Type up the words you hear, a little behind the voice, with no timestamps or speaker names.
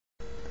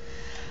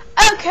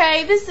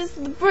Okay, this is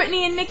the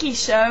Brittaney and Nikki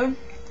show.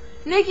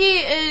 Nikki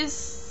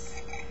is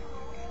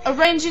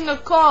arranging a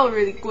call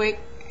really quick.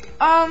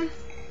 What's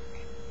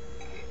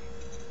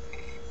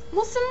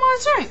in my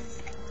drink?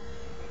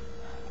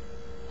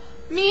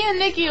 Me and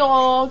Nikki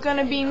are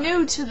gonna be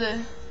new to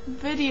the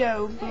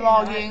video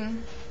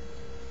blogging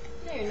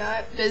No, you're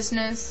not.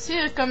 business.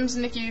 Here comes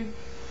Nikki.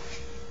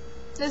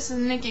 This is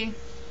Nikki.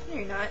 No,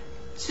 you're not.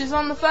 She's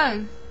on the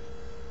phone.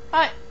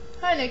 Hi,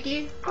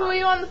 Nikki. Who are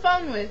you on the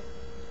phone with?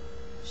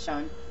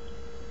 Shaun.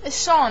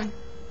 It's Shaun.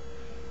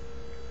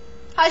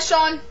 Hi,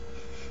 Shaun.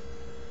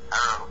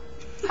 Hello.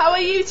 How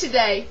are you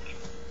today?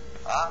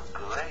 I'm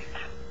great.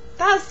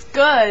 That's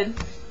good.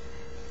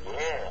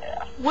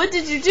 Yeah. What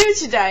did you do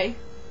today?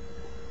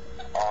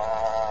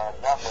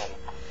 Nothing.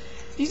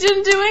 You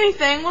didn't do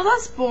anything? Well,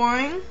 that's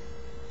boring.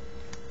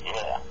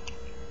 Yeah.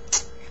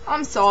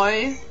 I'm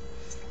sorry. You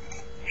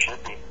should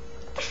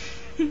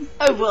be.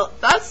 Oh, well,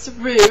 that's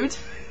rude.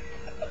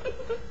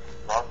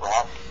 Not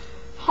that.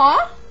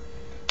 Huh?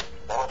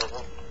 No, it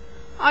isn't.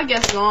 I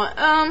guess not.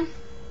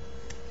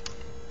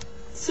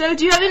 So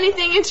do you have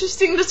anything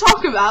interesting to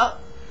talk about?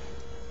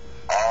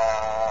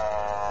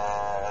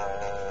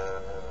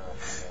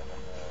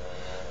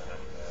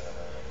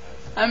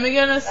 I'm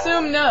gonna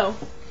assume no.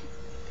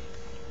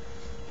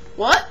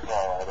 What? No,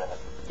 I didn't.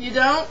 You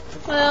don't?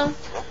 Well,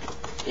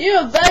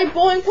 you're a very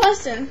boring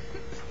person.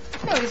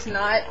 No, he's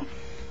not.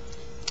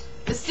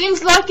 It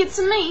seems like it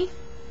to me.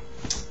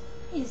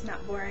 He's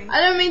not boring. I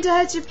don't mean to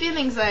hurt your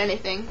feelings or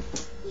anything.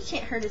 You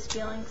can't hurt his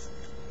feelings.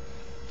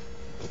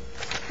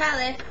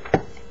 Hallie.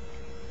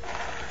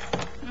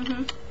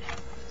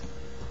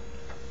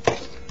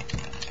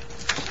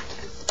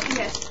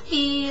 Yes,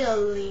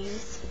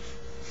 feelings.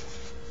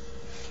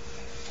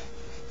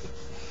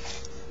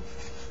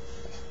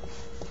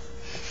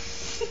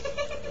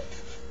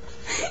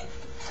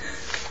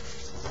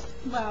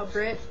 Wow,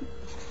 Britt.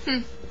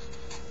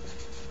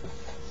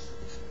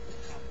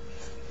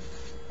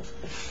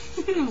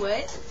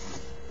 What?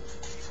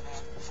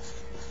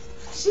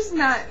 She's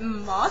not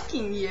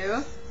mocking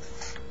you.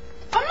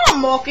 I'm not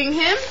mocking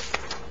him.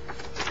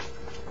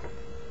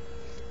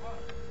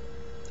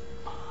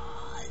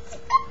 It's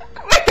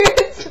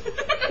backwards.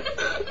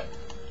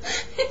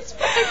 It's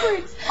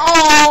backwards.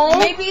 Oh.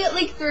 Maybe it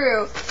leaked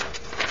through.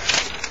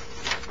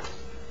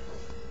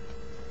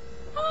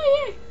 Oh,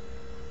 yeah.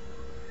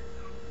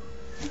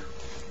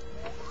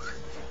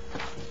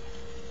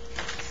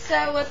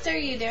 So, what are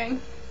you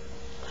doing?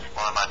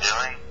 What am I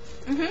doing?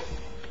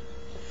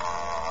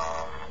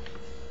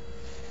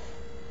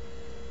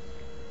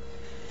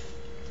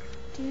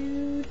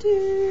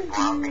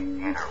 Roaming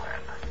the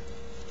internet.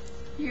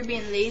 You're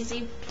being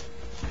lazy.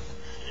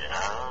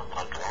 Yeah,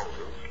 like always.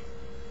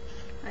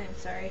 I am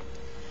sorry.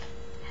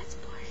 That's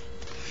boring.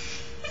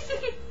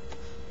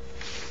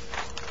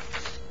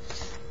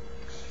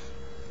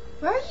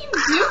 What are you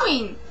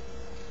doing?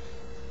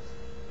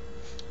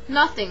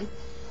 Nothing.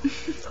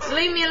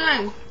 Leave me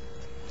alone.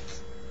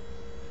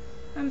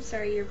 I'm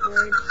sorry you're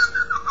bored.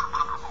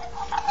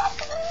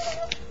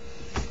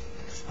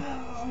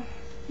 Oh,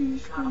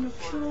 he's gonna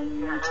kill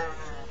me.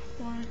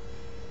 Why?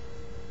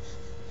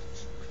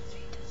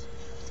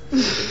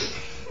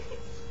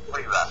 What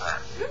you got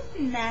there?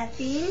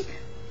 Nothing.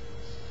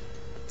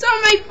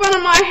 Don't make fun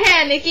of my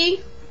hair,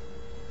 Nikki.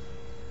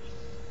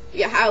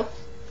 You hoe.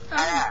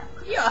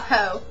 You're a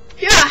hoe.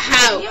 You're a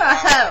hoe. You're a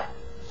hoe.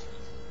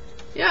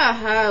 You're a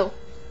hoe.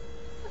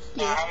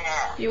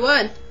 Yeah. You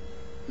would.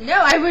 No,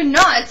 I would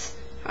not.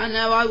 I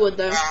know I would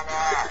though.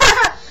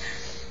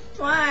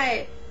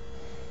 Why?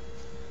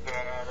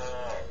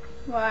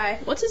 Why?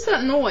 What is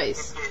that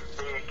noise?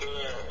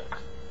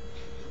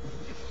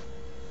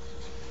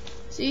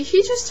 See,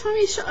 he just told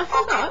me to shut the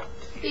fuck up.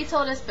 He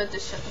told us but to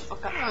shut the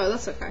fuck up. Oh,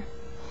 that's okay.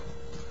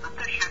 What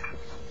the shit?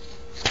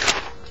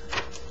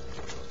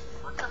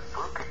 What the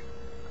fuck?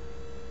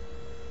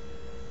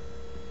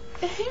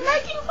 Is he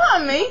making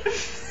fun of me?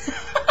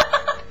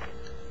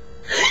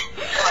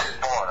 I'm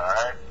bored,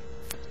 alright?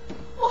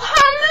 Well,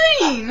 how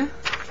mean?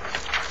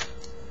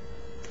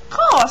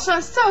 Gosh,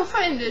 I'm so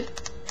offended.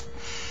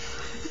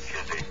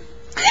 Should be.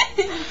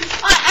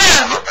 I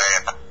am.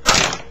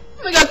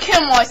 I'm gonna go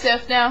kill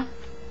myself now.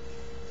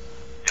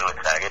 Do it,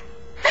 faggot.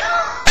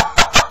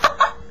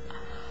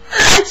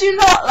 I do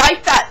not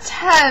like that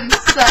term,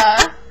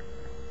 sir.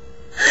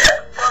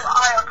 Well,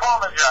 I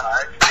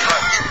apologize.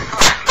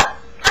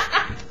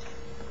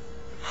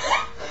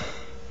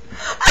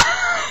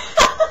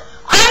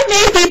 I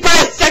may be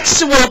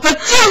bisexual, but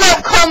do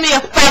not call me a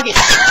faggot.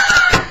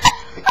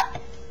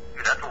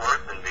 Dude, that's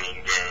worse than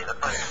being gay.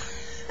 That's like...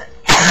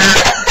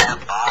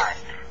 Bye.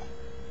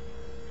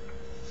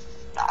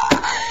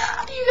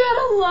 You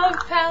gotta love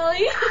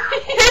Pally.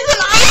 He's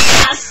an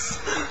ass.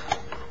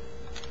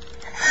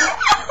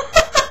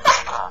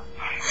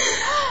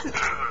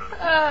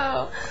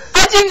 Oh. I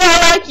do not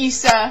like you,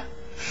 sir.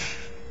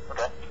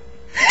 Okay.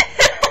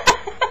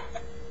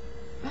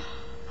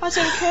 I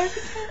don't care if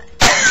you can.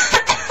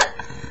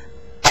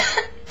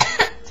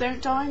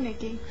 Don't die,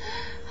 Nikki.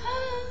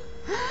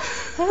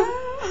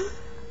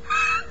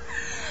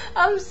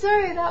 I'm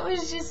sorry, that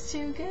was just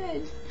too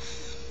good.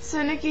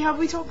 So, Nikki, have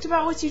we talked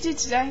about what you did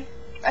today?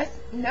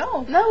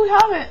 No. No, we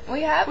haven't.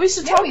 We have? We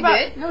should Yeah, talk we about.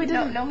 did. No, we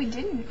didn't. No, we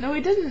didn't. No,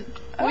 we didn't.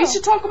 Oh. We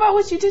should talk about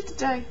what you did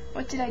today.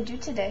 What did I do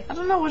today? I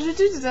don't know. What did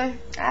you do today?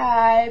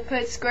 I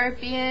put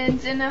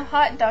scorpions in a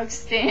hot dog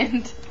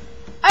stand.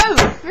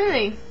 Oh,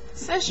 really?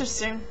 It's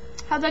interesting.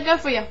 How'd that go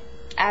for you?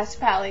 Ask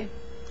Pally.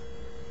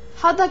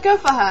 How'd that go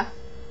for her?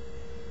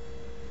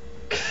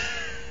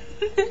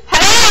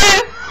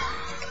 Hello.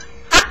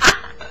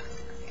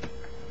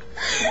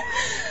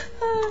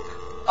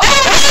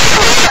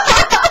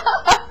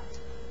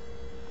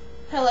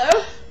 Hello?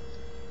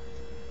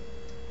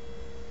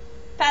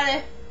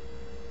 Pally.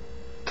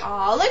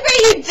 Oh, look what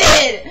you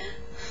did!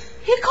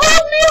 He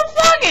called me a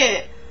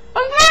faggot.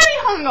 I'm glad he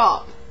hung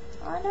up.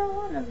 I don't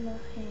want to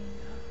hang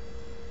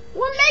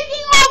We're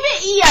making love at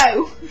EO.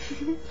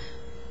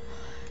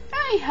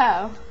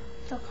 Anyhow.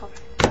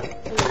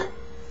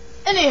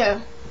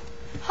 Anywho.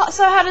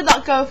 So how did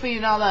that go for you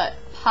now that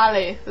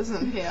Pally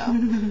isn't here?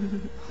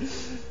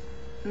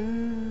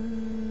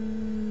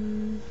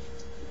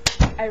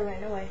 I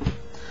ran away.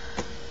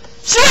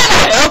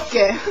 Sure,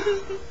 okay.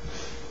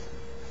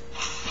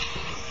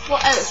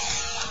 What else?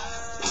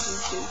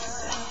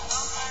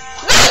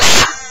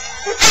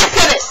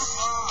 Cut it!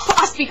 Put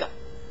on speaker.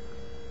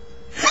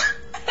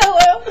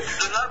 Hello? Do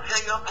not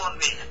hang up on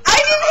me. I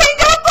didn't hang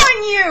up on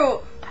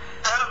you!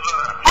 Ever.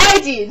 I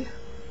did.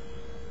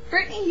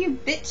 Brittany, you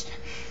bitch.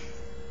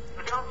 I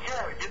don't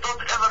care. You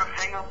don't ever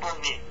hang up on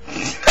me.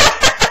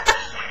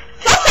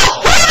 That's a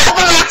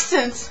horrible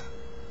accent.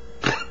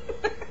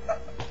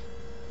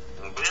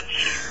 Bitch.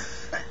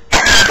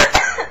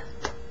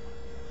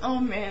 Oh,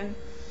 man.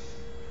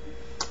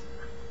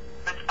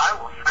 Bitch, I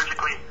will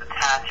surgically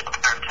attach a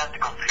pair of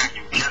testicles to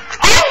you just to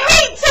I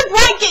hate to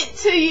break it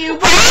to you,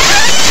 but I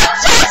have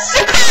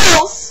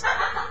testicles.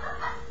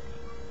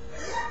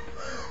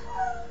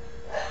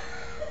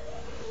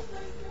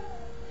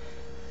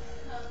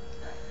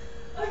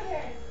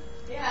 Okay.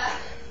 Yeah.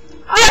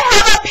 I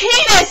have a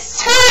penis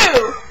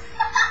too.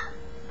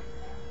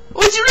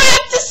 Would you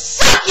like to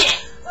suck it?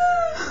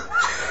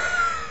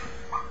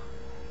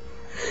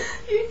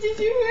 Did you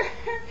hear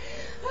her?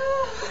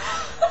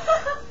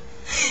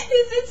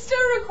 Is it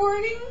still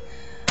recording?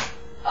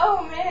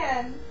 Oh,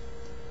 man.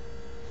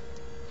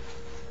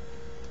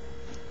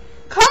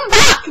 Come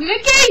back,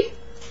 Nikki.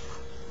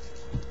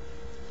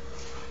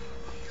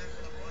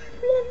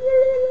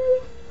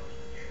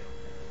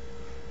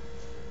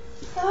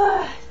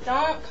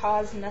 Don't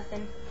cause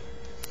nothing.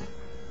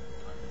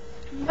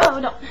 No,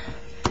 no.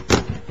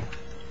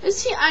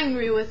 Is he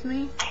angry with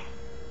me?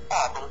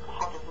 Ah, but it's the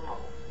fuck is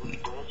wrong, you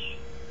bitch.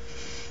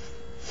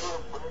 You're a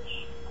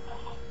bitch.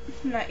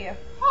 Not you.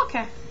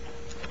 Okay.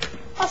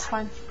 That's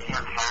fine.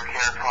 Damn hair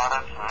care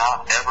products,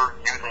 not ever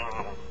using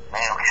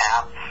male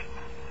caps.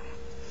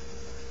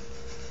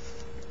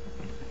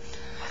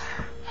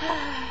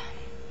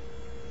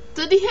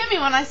 Did he hear me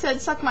when I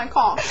said suck my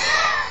cock?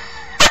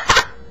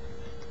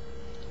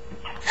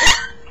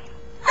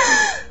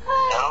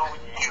 No,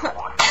 you.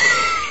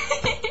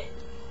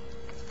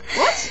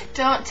 What?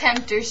 Don't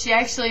tempt her. She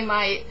actually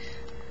might.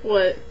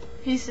 What?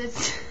 He said,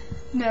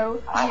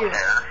 no, I you. don't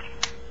care.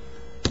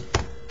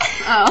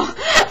 Oh.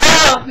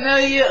 Oh, no,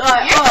 you, You're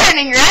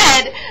turning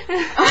red. I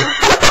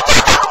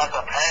have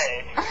to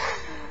pay.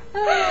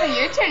 Oh,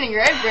 you're turning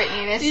red, Brittany.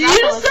 And it's Did not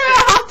you the just say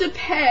I have to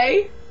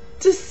pay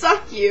to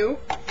suck you?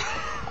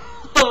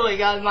 Oh my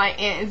god, my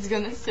aunt is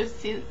gonna see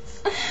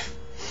this.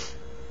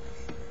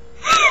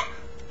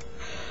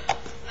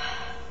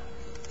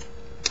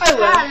 I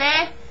will.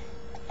 Hi.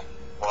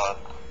 What?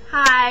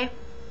 Hi.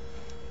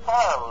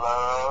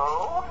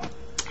 Hello.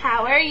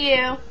 How are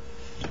you?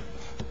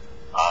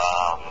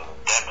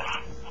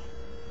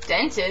 Dentist.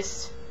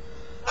 Dentist.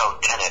 No,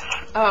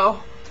 tennis.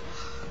 Oh.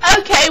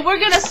 Okay, we're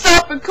gonna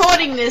stop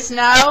recording this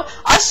now.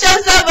 Our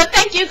show's over.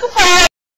 Thank you. Goodbye.